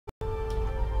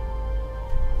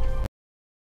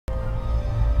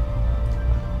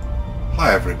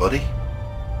Hi everybody,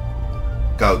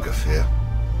 GOGATH here.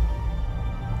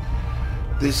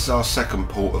 This is our second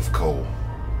port of call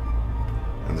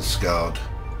in the SCAD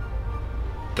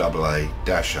AA-A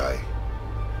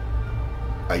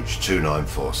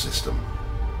H294 system.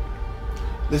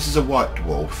 This is a white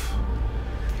dwarf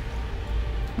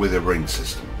with a ring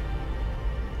system.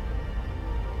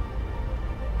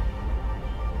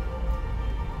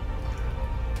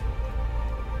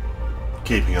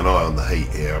 Keeping an eye on the heat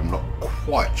here, I'm not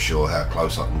quite sure how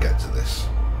close I can get to this.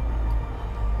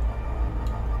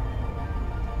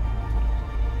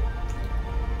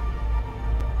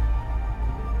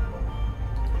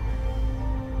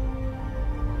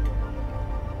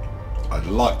 I'd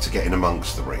like to get in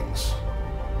amongst the rings.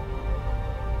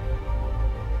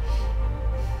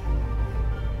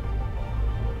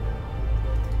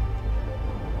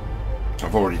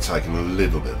 I've already taken a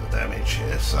little bit of damage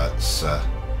here, so it's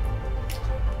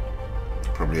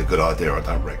probably a good idea I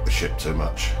don't wreck the ship too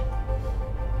much.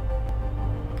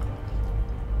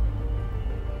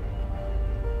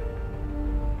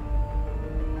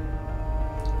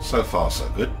 So far so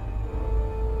good.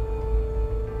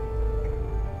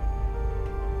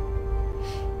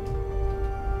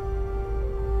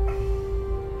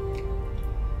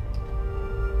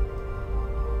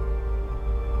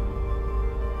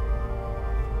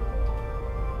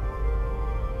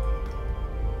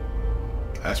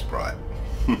 That's bright.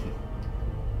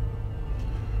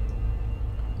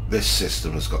 This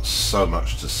system has got so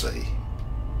much to see.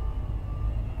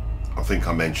 I think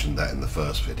I mentioned that in the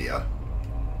first video.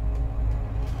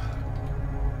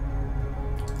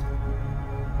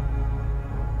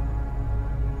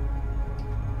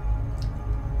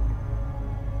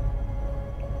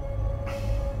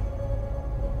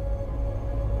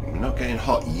 We're not getting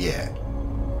hot yet.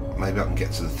 Maybe I can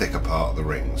get to the thicker part of the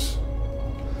rings,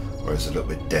 where it's a little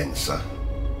bit denser.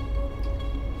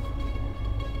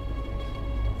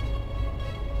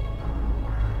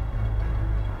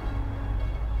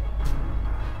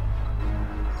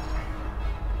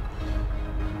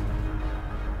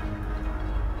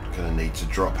 Going to need to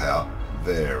drop out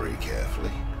very carefully.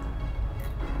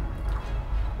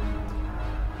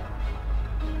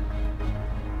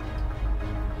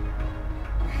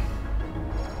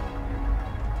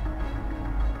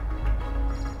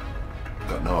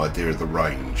 Got no idea of the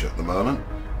range at the moment.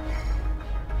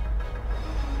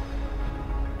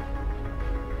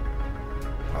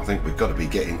 I think we've got to be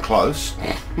getting close.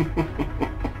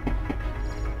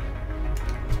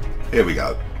 Here we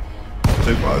go.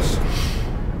 Too close.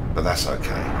 But that's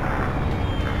okay.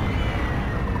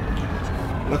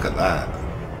 Look at that.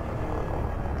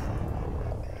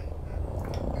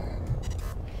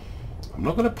 I'm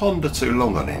not going to ponder too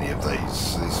long on any of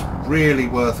these. It's really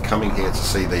worth coming here to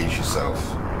see these yourself.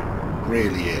 It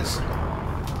really is.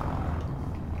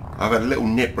 I've had a little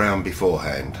nip round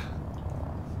beforehand.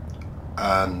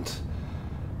 And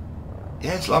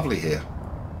yeah, it's lovely here.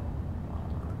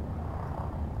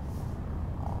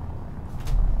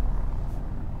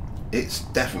 It's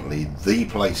definitely the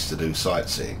place to do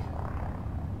sightseeing.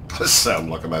 I sound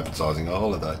like I'm advertising a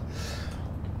holiday.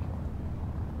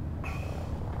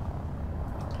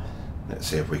 Let's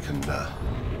see if we can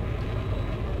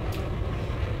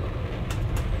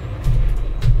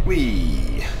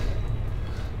whee!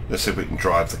 Let's see if we can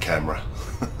drive the camera.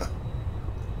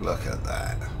 Look at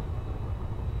that.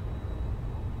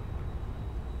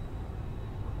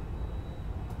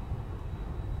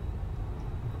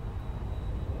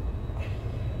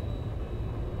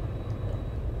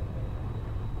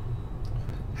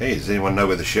 Hey, does anyone know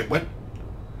where the ship went?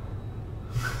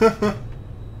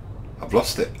 I've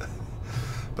lost it.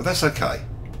 But that's okay.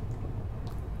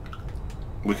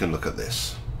 We can look at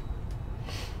this.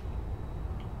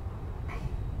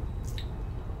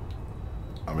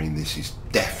 I mean, this is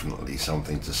definitely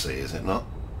something to see, is it not?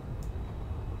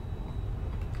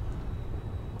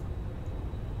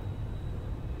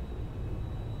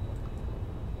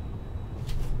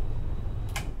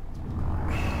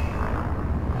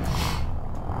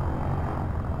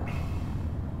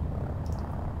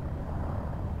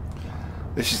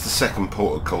 This is the second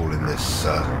port of call in this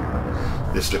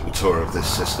this little tour of this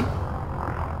system.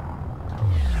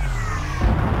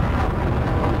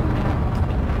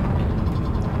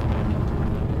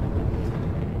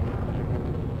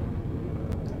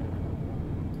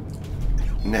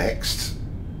 Next,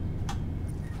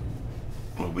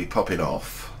 we'll be popping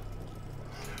off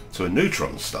to a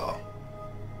neutron star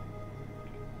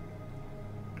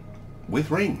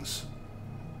with rings.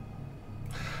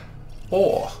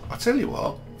 Or, I tell you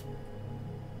what,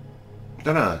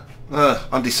 don't know,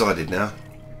 undecided now.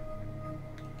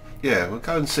 Yeah, we'll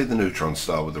go and see the neutron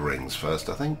star with the rings first,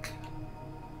 I think.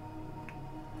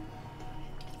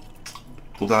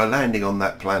 Although landing on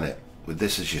that planet with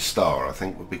this as your star, I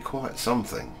think would be quite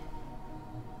something.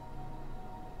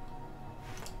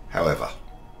 However,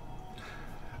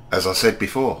 as I said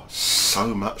before,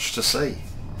 so much to see.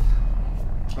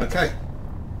 Okay,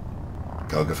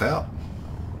 GOGATH out.